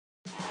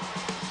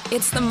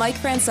It's the Mike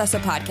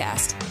Francesa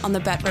podcast on the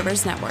Bet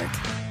Rivers Network.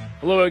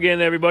 Hello again,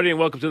 everybody, and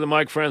welcome to the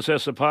Mike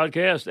Francesa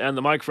podcast. And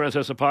the Mike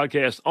Francesa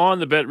podcast on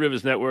the Bet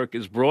Rivers Network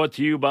is brought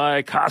to you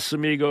by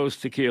Casamigos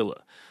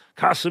Tequila.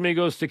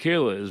 Casamigos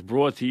Tequila is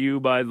brought to you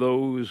by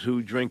those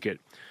who drink it.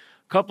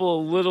 A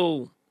couple of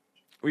little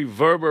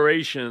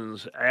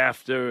reverberations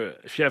after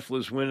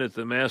Scheffler's win at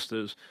the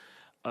Masters.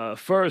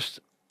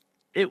 First,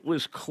 it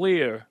was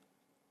clear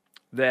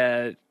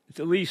that,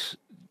 at least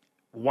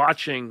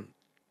watching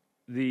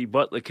the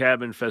Butler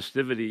Cabin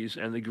festivities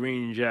and the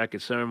green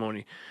jacket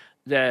ceremony,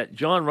 that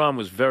Jon Rahm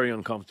was very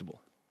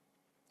uncomfortable.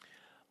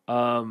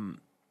 I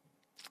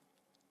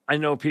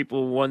know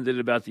people wondered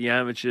about the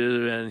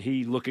amateur and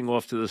he looking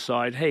off to the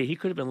side. Hey, he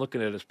could have been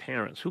looking at his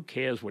parents. Who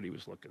cares what he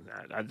was looking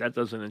at? That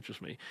doesn't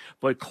interest me.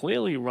 But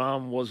clearly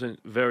Rahm wasn't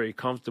very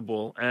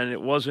comfortable, and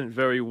it wasn't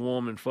very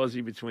warm and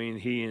fuzzy between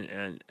he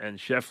and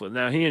Scheffler.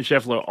 Now, he and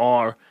Scheffler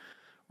are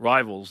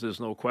rivals,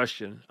 there's no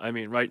question. I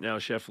mean, right now,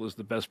 Scheffler is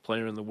the best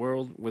player in the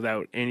world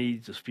without any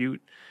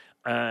dispute.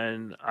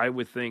 And I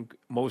would think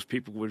most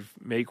people would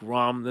make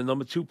Rahm the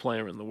number 2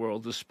 player in the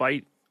world,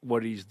 despite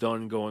what he's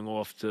done going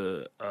off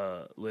to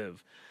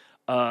LIV.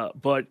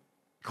 But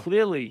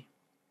clearly,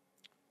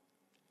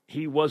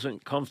 he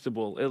wasn't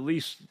comfortable, at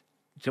least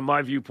to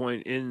my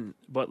viewpoint, in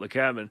Butler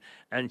Cabin.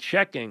 And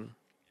checking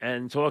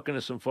and talking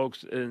to some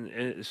folks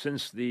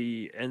since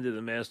the end of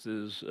the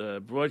Masters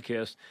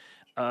broadcast,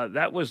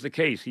 that was the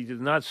case. He did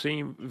not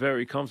seem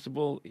very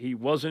comfortable. He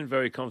wasn't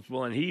very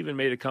comfortable, and he even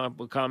made a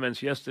couple of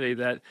comments yesterday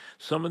that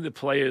some of the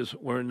players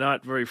were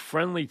not very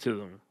friendly to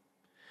them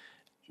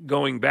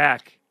going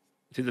back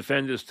to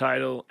defend his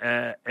title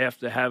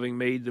after having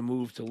made the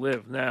move to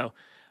LIV. Now,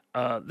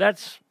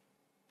 that's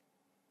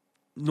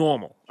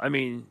normal. I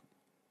mean,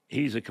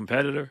 he's a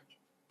competitor.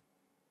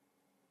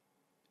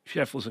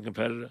 Scheffler's a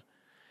competitor.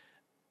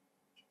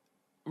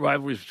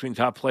 Rivalries between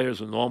top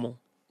players are normal.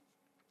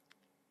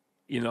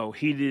 You know,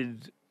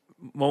 heated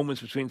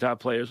moments between top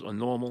players are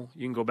normal.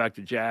 You can go back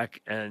to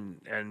Jack and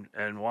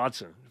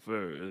Watson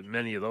for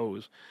many of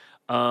those.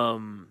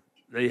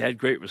 They had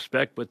great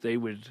respect, but they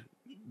would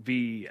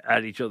be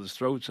at each other's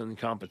throats in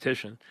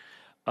competition.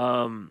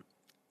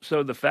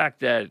 So the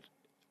fact that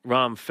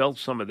Rahm felt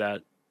some of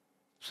that,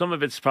 some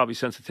of it's probably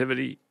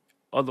sensitivity.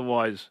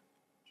 Otherwise,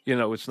 you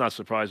know, it's not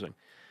surprising.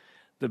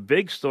 The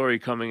big story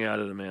coming out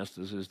of the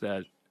Masters is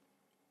that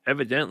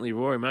evidently,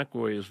 Rory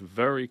McIlroy is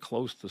very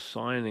close to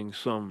signing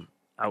some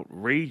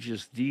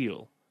outrageous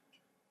deal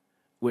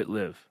with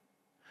LIV,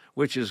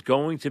 which is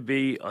going to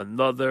be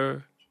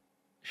another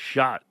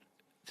shot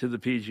to the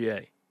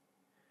PGA.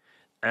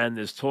 And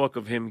there's talk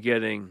of him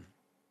getting...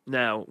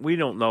 Now, we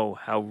don't know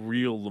how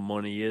real the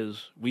money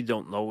is. We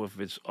don't know if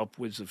it's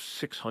upwards of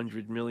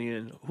 $600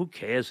 million. Who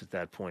cares at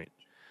that point?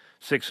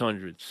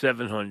 600,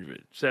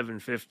 700,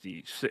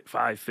 750,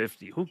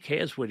 550. Who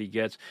cares what he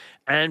gets?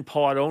 And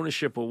part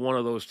ownership of one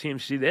of those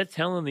teams. See, they're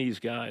telling these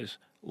guys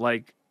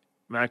like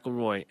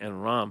McIlroy and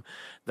Rahm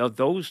that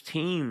those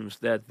teams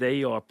that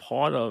they are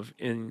part of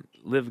in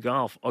LIV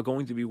Golf are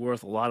going to be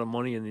worth a lot of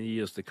money in the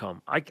years to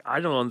come. I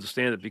don't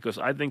understand it, because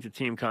I think the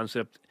team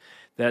concept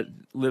that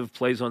LIV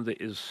plays under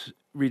is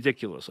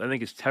ridiculous. I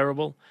think it's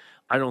terrible.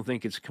 I don't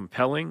think it's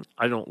compelling.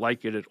 I don't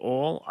like it at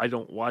all. I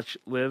don't watch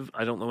LIV.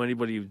 I don't know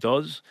anybody who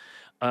does.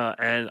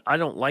 And I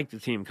don't like the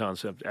team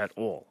concept at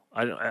all.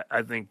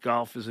 I think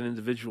golf is an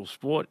individual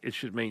sport. It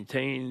should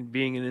maintain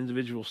being an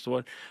individual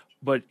sport.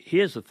 But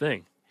here's the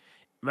thing.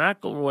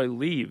 McIlroy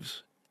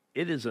leaves.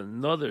 It is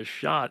another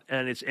shot,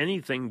 and it's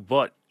anything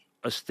but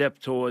a step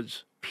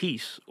towards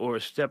peace or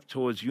a step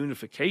towards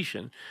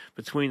unification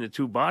between the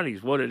two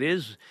bodies. What it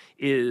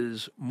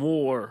is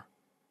more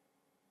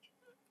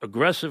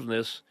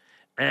aggressiveness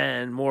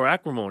and more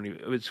acrimony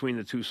between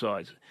the two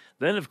sides.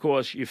 Then, of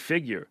course, you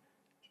figure,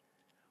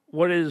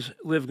 what is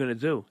LIV going to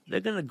do? They're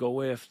going to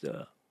go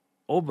after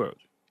Oberg.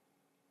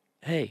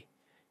 Hey,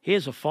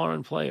 here's a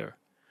foreign player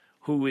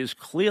who is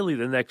clearly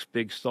the next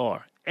big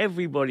star.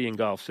 Everybody in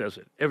golf says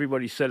it.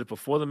 Everybody said it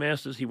before the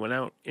Masters. He went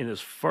out in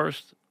his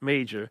first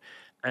major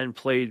and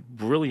played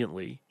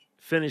brilliantly,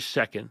 finished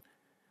second.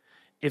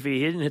 If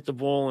he hadn't hit the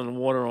ball in the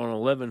water on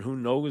 11, who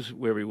knows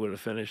where he would have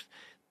finished.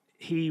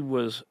 He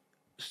was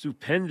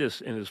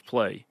stupendous in his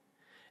play,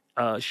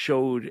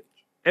 showed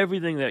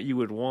everything that you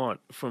would want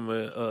from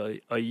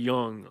a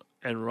young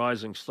and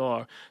rising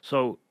star.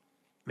 So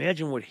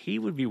imagine what he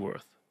would be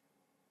worth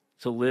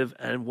to LIV,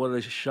 and what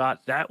a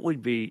shot that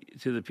would be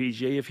to the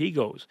PGA if he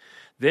goes.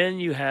 Then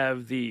you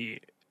have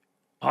the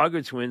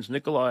Hoggard twins.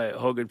 Nikolai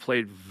Hoggard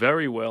played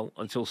very well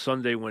until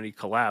Sunday when he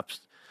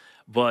collapsed.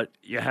 But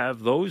you have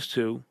those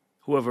two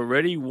who have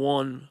already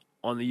won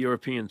on the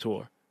European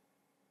Tour.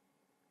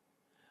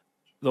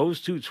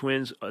 Those two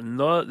twins,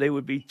 they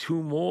would be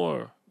two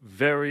more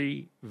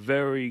very,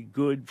 very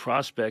good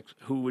prospects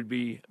who would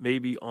be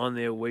maybe on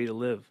their way to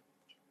LIV.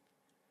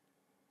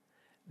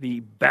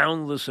 The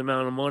boundless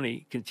amount of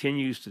money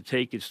continues to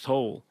take its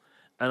toll.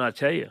 And I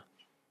tell you,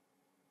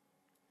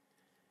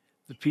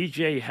 the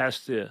PGA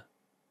has to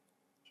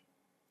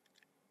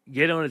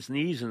get on its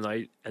knees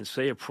tonight and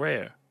say a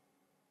prayer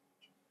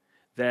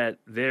that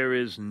there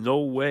is no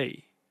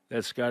way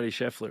that Scotty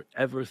Scheffler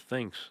ever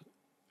thinks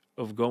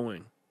of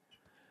going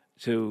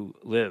to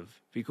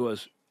LIV,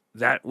 because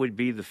that would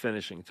be the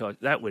finishing touch.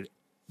 It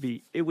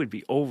would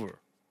be over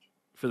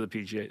for the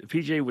PGA. The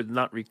PGA would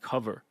not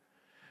recover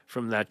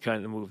from that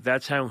kind of move.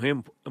 That's how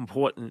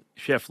important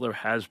Scheffler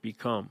has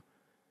become.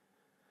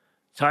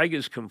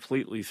 Tiger's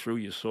completely through.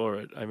 You saw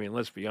it. I mean,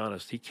 let's be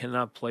honest. He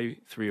cannot play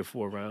 3 or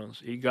 4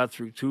 rounds. He got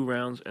through 2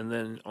 rounds, and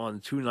then on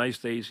 2 nice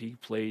days, he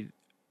played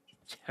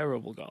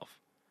terrible golf.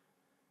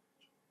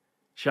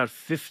 Shot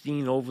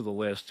 15 over the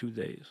last 2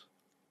 days.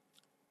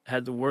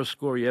 Had the worst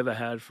score he ever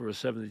had for a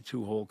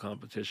 72-hole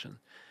competition.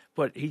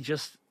 But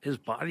his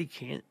body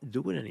can't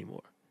do it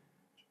anymore.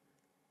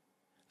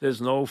 There's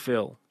no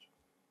Phil.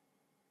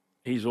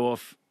 He's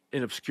off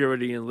in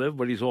obscurity and LIV,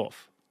 but he's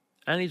off.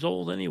 And he's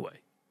old anyway.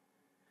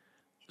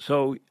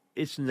 So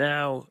it's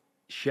now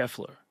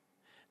Scheffler.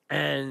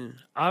 And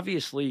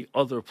obviously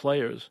other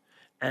players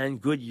and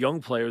good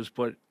young players,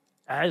 but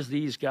as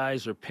these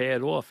guys are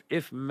paired off,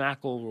 if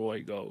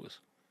McIlroy goes,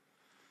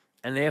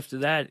 and after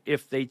that,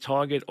 if they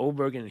target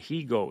Oberg and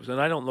he goes, and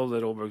I don't know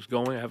that Oberg's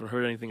going, I haven't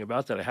heard anything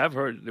about that. I have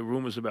heard the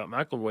rumors about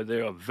McIlroy.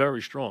 They are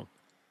very strong.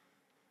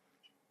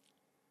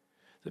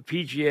 The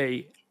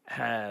PGA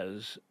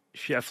has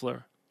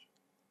Scheffler.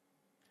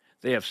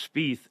 They have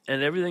Spieth,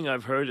 and everything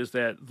I've heard is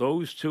that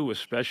those two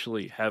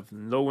especially have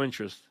no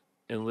interest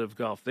in LIV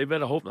golf. They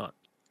better hope not,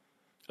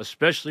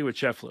 especially with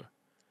Scheffler.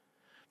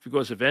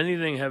 Because if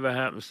anything ever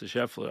happens to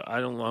Scheffler,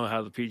 I don't know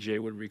how the PGA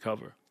would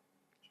recover.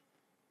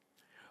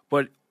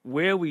 But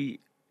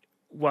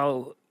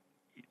while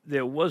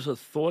there was a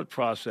thought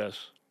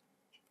process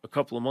a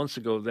couple of months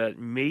ago that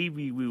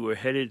maybe we were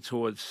headed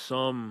towards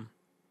some,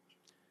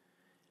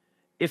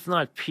 if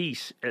not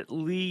peace, at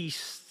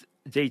least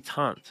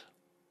détente,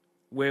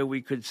 where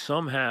we could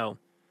somehow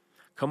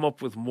come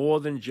up with more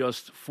than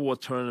just 4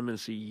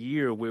 tournaments a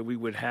year, where we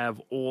would have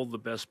all the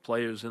best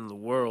players in the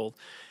world,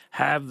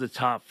 have the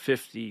top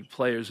 50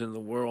 players in the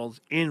world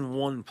in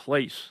one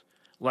place,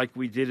 like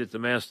we did at the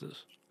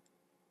Masters.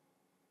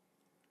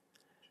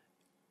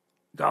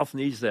 Golf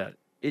needs that.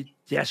 It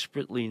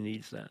desperately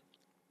needs that.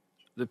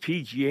 The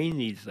PGA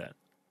needs that.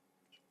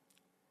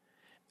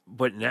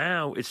 But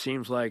now it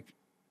seems like,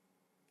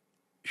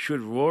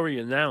 should Rory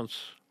announce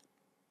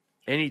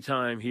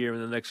anytime here in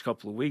the next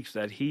couple of weeks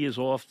that he is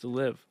off to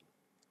LIV,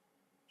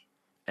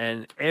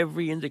 and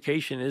every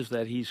indication is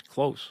that he's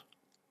close,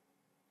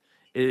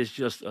 it is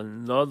just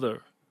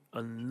another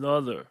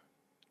nail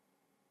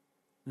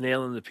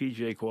in the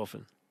PGA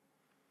coffin.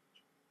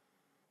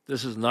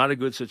 This is not a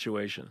good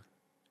situation.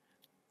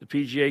 The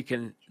PGA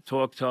can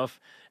talk tough,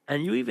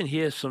 and you even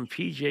hear some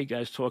PGA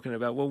guys talking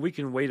about, well, we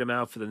can wait him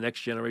out for the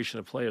next generation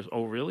of players.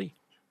 Oh, really?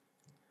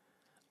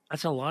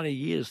 That's a lot of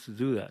years to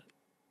do that.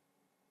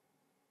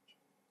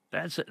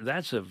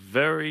 That's a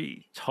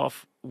very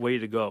tough way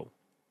to go.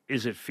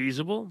 Is it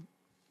feasible?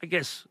 I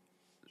guess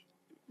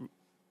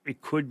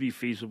it could be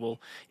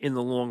feasible in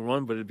the long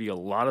run, but it'd be a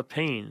lot of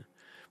pain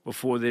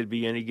before there'd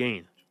be any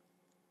gain.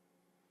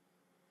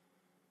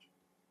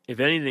 If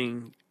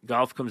anything,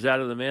 golf comes out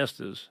of the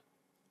Masters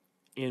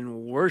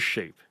in worse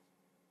shape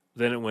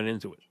than it went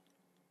into it.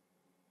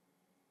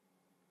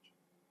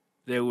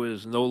 There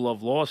was no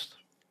love lost.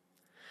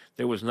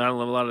 There was not a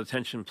lot of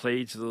attention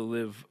paid to the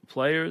LIV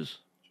players.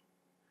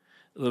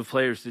 The LIV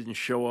players didn't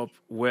show up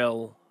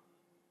well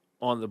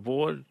on the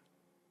board,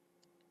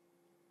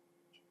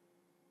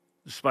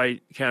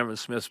 despite Cameron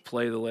Smith's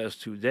play the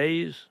last 2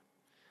 days.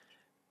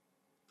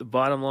 The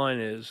bottom line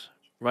is,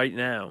 right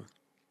now,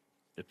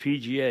 the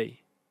PGA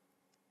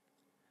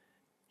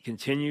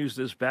continues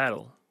this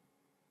battle,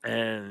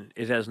 and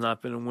it has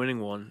not been a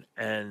winning one,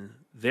 and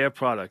their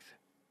product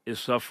is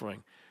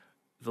suffering.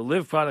 The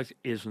LIV product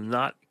is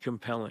not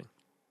compelling.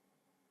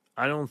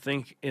 I don't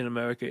think in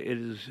America it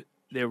is.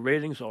 Their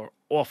ratings are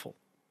awful.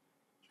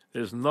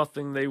 There's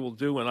nothing they will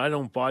do, and I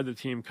don't buy the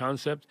team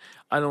concept.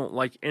 I don't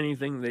like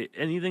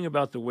anything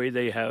about the way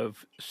they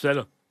have set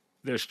up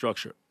their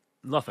structure.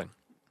 Nothing.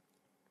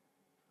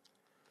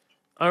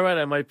 All right,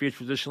 I might be a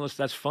traditionalist.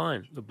 That's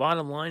fine. The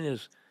bottom line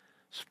is,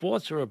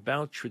 sports are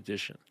about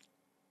tradition.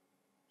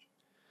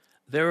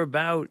 They're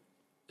about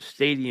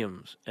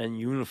stadiums and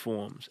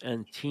uniforms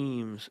and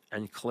teams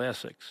and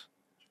classics.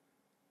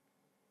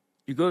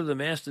 You go to the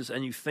Masters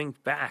and you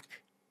think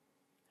back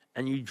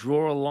and you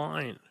draw a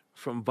line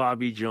from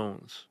Bobby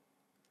Jones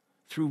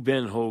through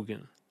Ben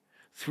Hogan,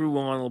 through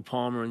Arnold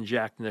Palmer and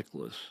Jack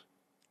Nicklaus,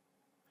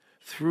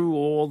 through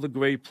all the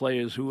great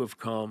players who have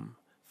come,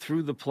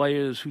 through the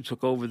players who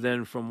took over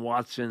then from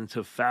Watson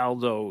to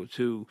Faldo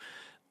to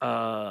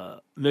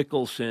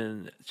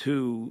Mickelson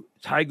to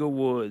Tiger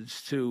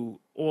Woods to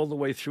all the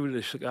way through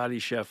to Scotty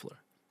Scheffler.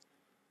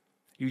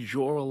 You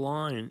draw a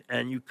line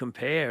and you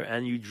compare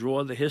and you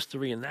draw the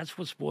history, and that's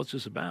what sports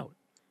is about.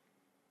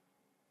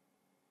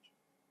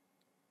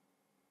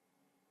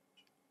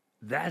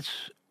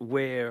 That's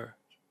where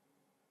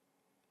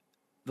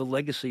the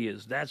legacy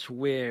is. That's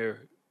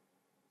where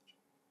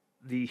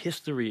the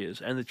history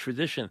is and the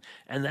tradition,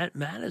 and that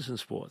matters in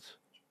sports.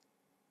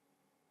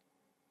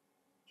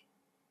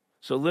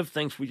 So Liv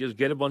thinks we just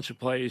get a bunch of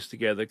players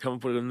together, come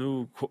up with a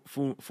new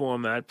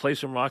format, play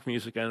some rock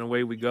music, and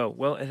away we go.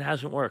 Well, it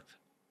hasn't worked.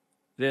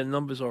 Their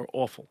numbers are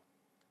awful.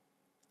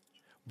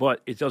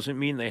 But it doesn't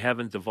mean they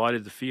haven't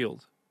divided the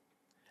field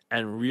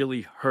and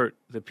really hurt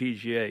the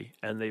PGA,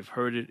 and they've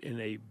hurt it in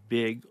a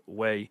big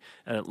way,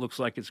 and it looks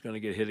like it's going to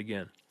get hit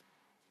again.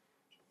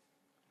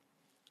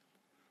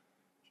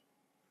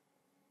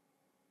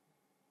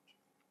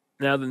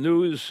 Now, the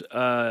news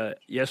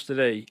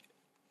yesterday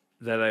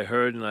that I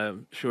heard, and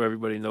I'm sure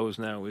everybody knows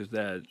now, is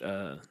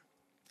that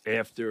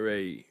after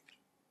a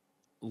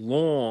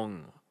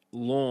long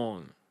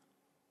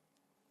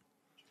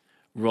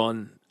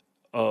run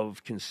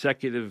of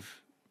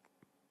consecutive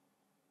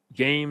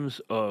games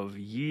of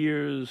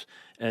years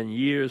and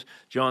years,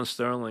 John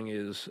Sterling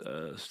is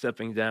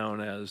stepping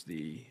down as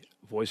the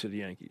voice of the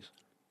Yankees.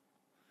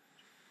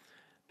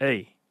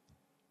 Hey,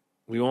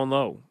 we all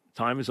know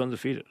time is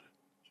undefeated.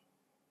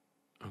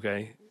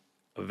 Okay?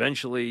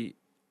 Eventually,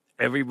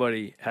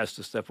 everybody has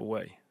to step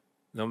away,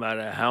 no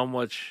matter how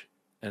much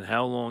and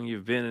how long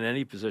you've been in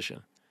any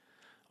position.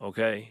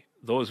 Okay?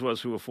 Those of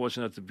us who are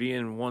fortunate to be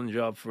in one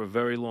job for a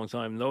very long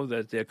time know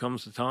that there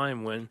comes a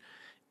time when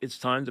it's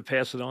time to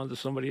pass it on to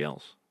somebody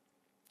else.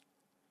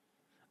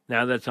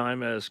 Now that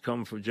time has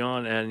come for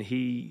John, and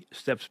he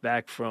steps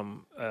back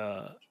from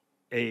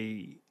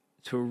a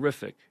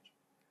terrific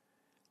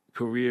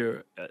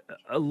career,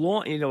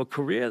 a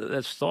career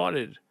that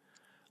started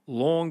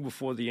long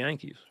before the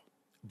Yankees.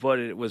 But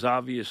it was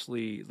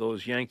obviously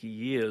those Yankee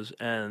years,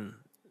 and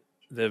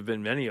there have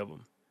been many of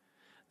them,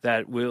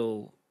 that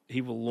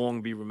he will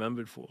long be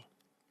remembered for.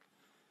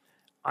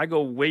 I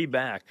go way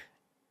back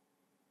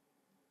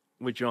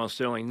with John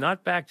Sterling,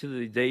 not back to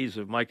the days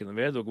of Mike and the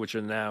Mad Dog, which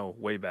are now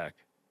way back.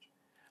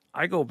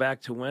 I go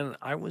back to when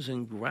I was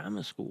in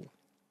grammar school,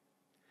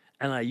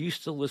 and I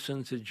used to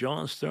listen to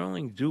John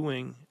Sterling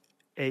doing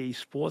a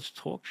sports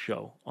talk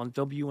show on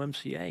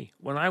WMCA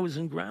when I was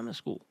in grammar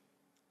school.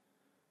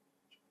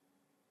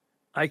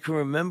 I can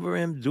remember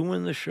him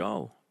doing the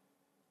show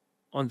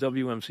on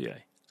WMCA.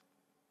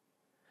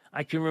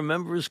 I can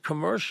remember his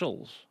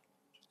commercials,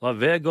 La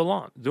Vert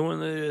Galant, doing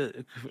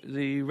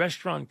the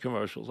restaurant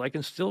commercials. I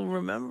can still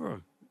remember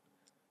him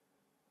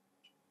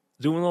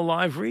doing the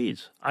live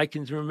reads. I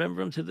can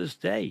remember him to this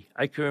day.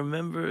 I can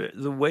remember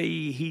the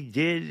way he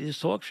did his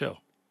talk show.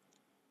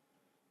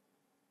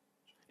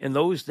 In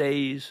those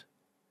days,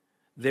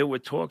 there were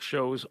talk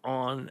shows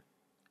on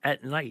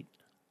at night.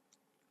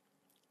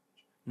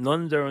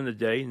 None during the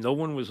day. No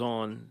one was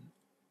on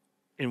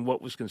in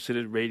what was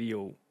considered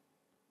radio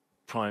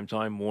prime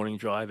time, morning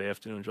drive,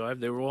 afternoon drive.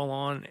 They were all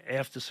on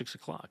after 6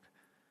 o'clock.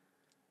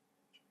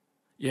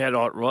 You had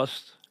Art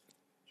Rust.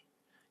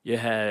 You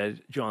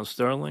had John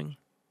Sterling.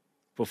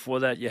 Before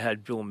that, you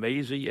had Bill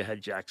Mazer. You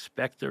had Jack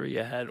Spector.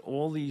 You had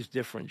all these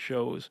different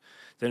shows.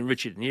 Then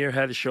Richard Neer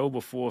had a show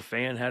before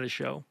Fan had a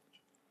show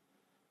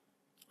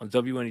on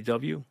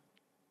WNEW.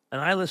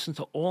 And I listened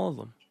to all of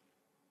them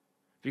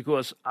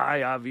because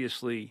I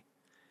obviously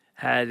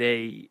had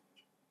a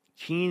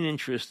keen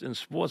interest in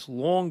sports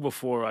long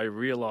before I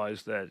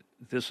realized that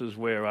this is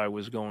where I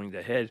was going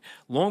to head,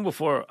 long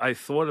before I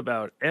thought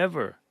about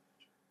ever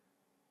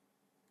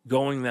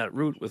going that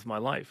route with my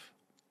life.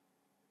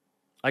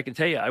 I can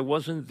tell you, I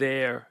wasn't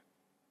there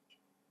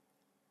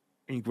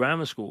in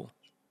grammar school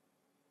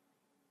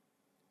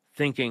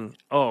thinking,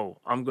 oh,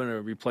 I'm going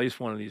to replace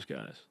one of these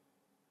guys.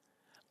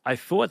 I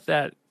thought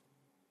that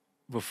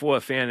before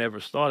a fan ever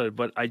started,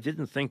 but I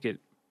didn't think it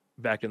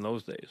back in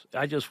those days.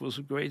 I just was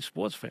a great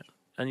sports fan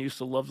and used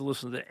to love to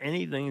listen to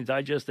anything,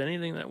 digest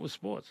anything that was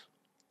sports.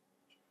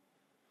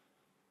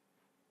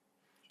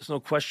 There's no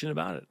question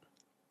about it.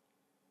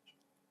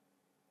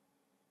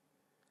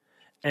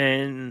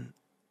 And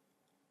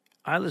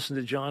I listened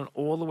to John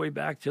all the way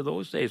back to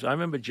those days. I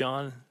remember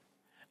John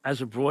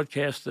as a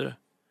broadcaster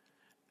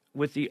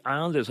with the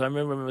Islanders. I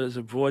remember him as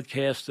a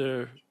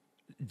broadcaster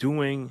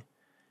doing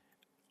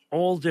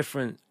all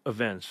different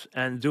events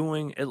and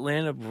doing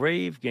Atlanta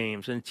Brave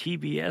games and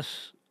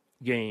TBS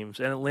games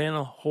and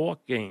Atlanta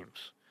Hawk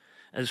games.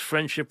 His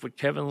friendship with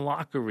Kevin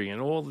Lockery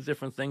and all the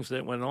different things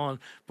that went on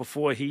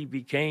before he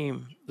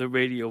became the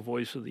radio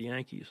voice of the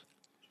Yankees.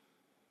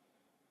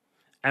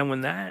 And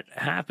when that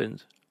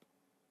happened,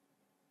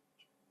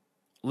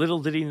 little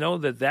did he know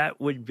that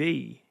that would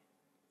be,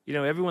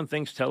 everyone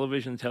thinks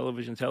television,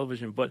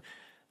 but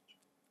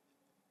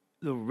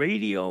the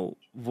radio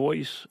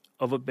voice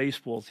of a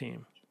baseball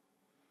team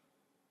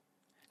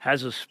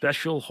has a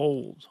special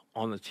hold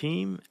on the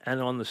team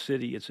and on the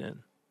city it's in.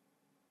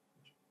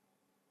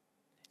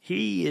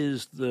 He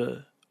is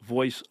the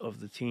voice of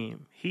the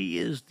team. He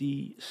is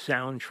the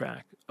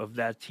soundtrack of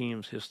that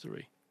team's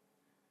history.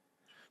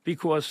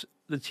 Because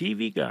the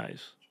TV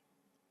guys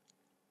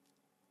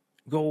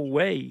go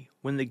away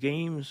when the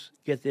games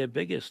get their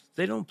biggest.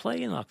 They don't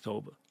play in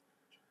October.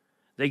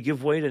 They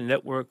give way to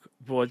network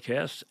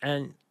broadcasts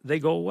and they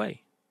go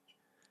away.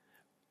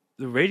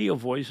 the radio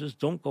voices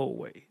don't go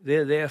away.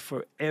 They're there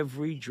for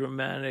every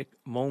dramatic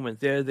moment.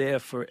 They're there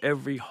for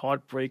every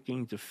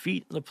heartbreaking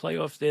defeat in the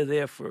playoffs. They're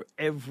there for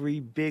every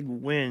big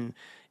win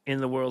in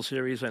the World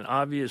Series. And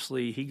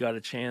obviously, he got a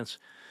chance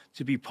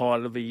to be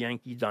part of a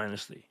Yankee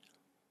dynasty.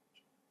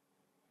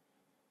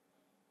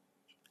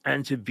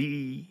 And to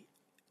be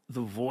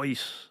the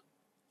voice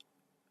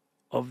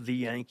of the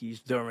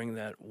Yankees during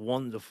that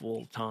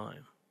wonderful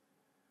time.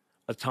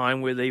 A time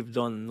where they've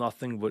done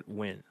nothing but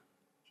win.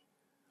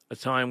 A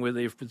time where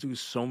they've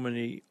produced so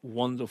many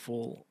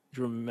wonderful,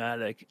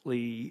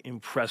 dramatically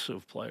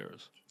impressive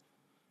players.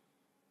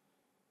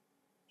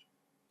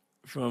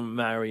 From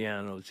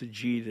Mariano to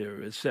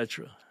Jeter,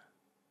 etc.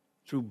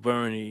 Through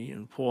Bernie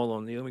and Paul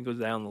O'Neill. We go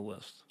down the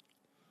list.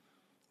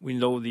 We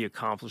know the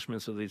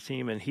accomplishments of the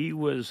team, and he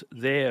was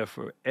there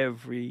for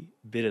every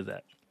bit of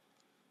that.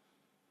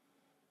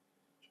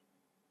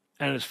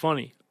 And it's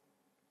funny.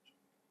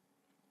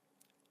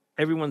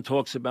 Everyone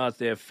talks about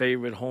their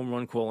favorite home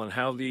run call and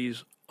how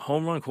these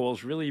home run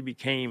calls really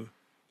became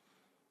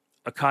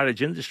a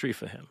cottage industry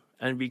for him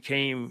and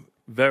became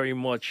very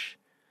much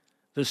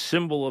the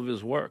symbol of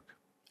his work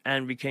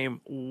and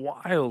became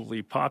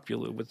wildly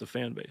popular with the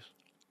fan base.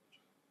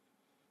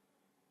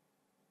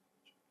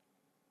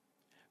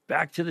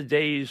 Back to the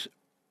days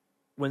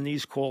when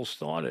these calls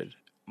started,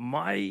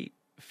 my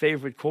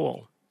favorite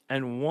call,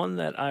 and one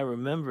that I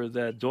remember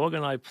that Dog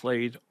and I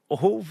played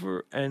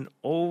over and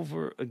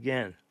over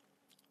again,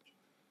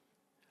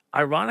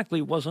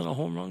 ironically wasn't a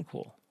home run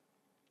call.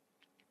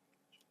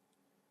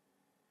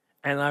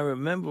 And I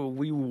remember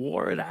we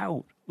wore it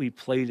out. We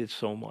played it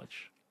so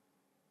much.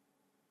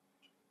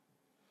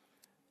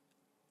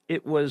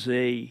 It was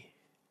a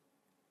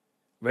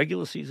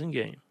regular season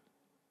game.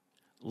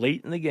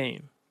 Late in the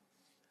game,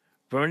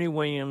 Bernie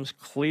Williams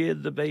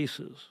cleared the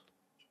bases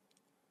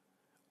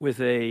with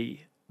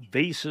a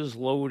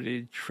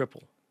bases-loaded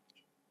triple.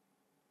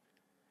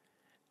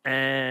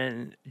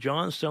 And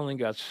John Sterling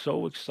got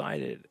so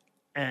excited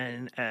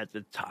and at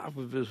the top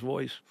of his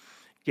voice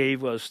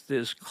gave us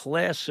this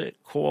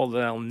classic call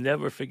that I'll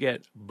never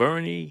forget.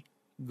 Bernie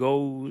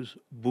goes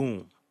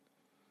boom.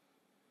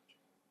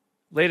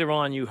 Later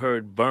on, you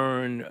heard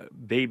Burn,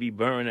 Baby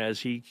Burn, as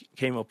he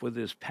came up with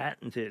his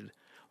patented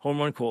home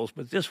run calls.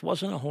 But this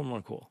wasn't a home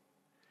run call.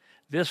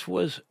 This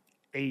was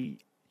a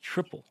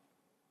triple,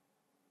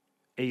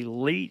 a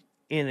late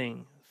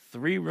inning,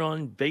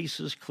 3-run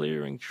bases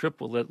clearing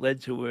triple that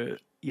led to a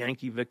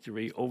Yankee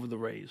victory over the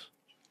Rays.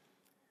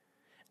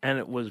 And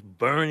it was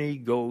Bernie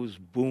goes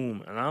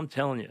boom. And I'm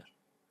telling you,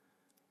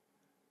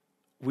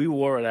 we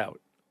wore it out.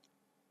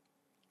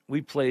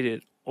 We played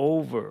it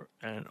over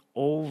and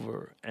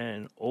over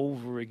and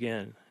over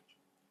again.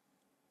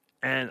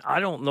 And I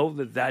don't know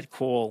that that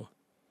call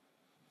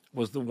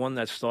was the one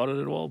that started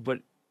it all, but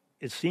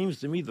it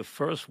seems to me the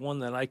first one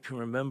that I can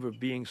remember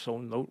being so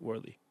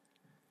noteworthy.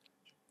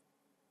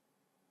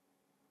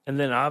 And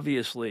then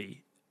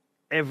obviously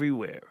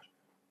everywhere,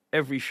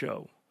 every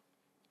show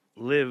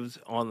lived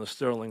on the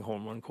Sterling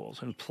home run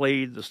calls and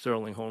played the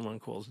Sterling home run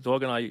calls.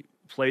 Dog and I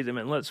played them,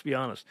 and let's be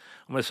honest,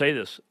 I'm going to say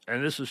this,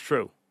 and this is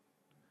true,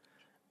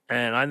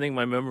 and I think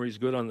my memory is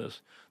good on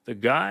this. The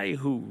guy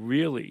who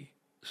really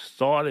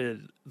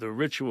started the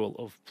ritual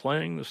of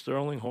playing the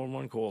Sterling home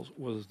run calls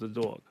was the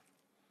Dog.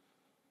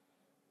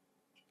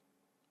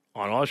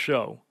 On our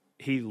show,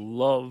 he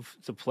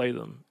loved to play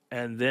them,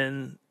 and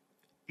then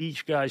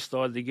each guy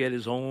started to get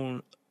his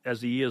own as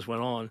the years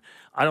went on.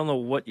 I don't know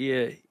what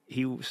year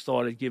he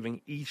started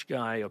giving each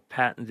guy a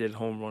patented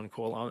home run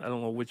call. I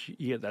don't know which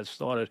year that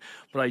started,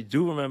 but I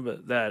do remember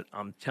that.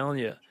 I'm telling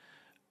you,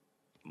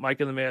 Mike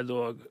and the Mad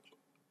Dog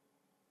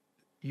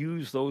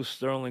used those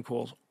Sterling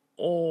calls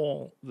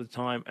all the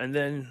time, and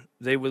then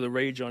they were the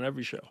rage on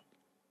every show.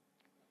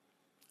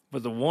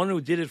 But the one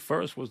who did it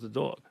first was the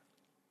Dog.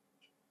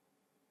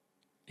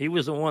 He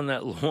was the one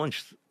that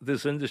launched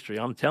this industry.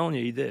 I'm telling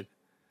you, he did.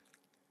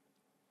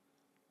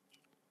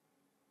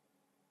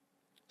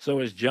 So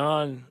as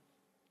John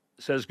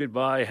says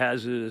goodbye,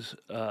 has his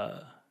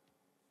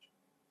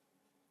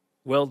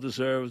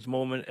well-deserved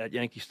moment at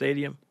Yankee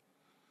Stadium,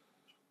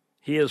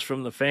 hears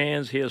from the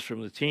fans, hears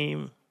from the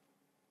team,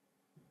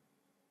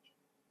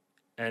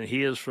 and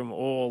hears from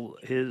all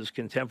his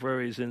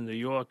contemporaries in New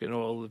York and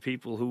all the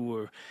people who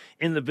were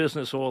in the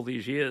business all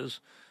these years.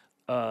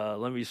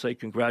 Let me say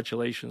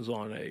congratulations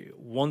on a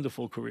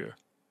wonderful career.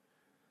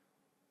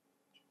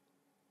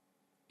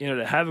 You know,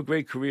 to have a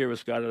great career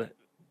has got to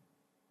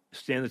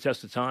stand the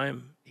test of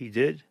time. He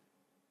did.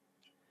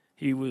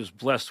 He was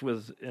blessed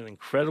with an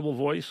incredible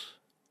voice,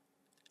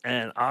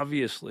 and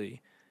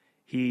obviously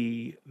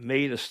he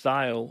made a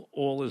style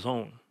all his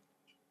own.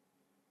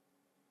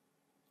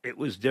 It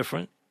was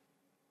different.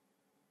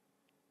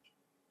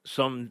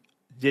 Some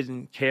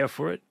didn't care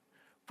for it,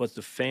 but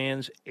the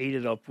fans ate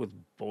it up with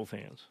both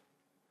hands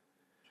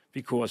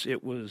because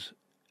it was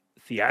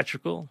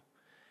theatrical,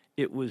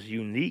 it was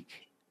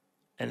unique,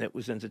 and it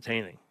was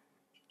entertaining.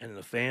 And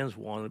the fans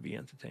want to be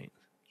entertained.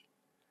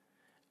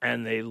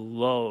 And they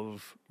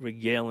love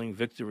regaling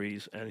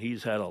victories, and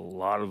he's had a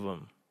lot of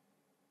them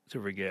to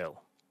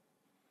regale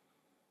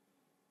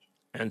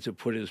and to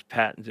put his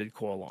patented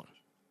call on.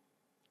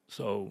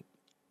 So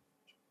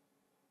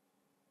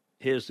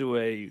here's to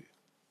a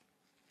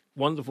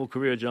wonderful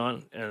career,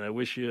 John, and I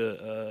wish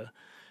you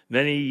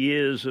many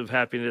years of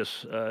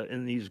happiness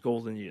in these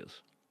golden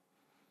years.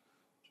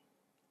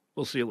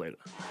 We'll see you later.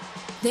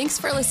 Thanks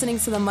for listening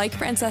to the Mike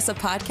Francesa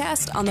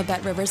podcast on the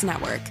Bet Rivers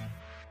Network.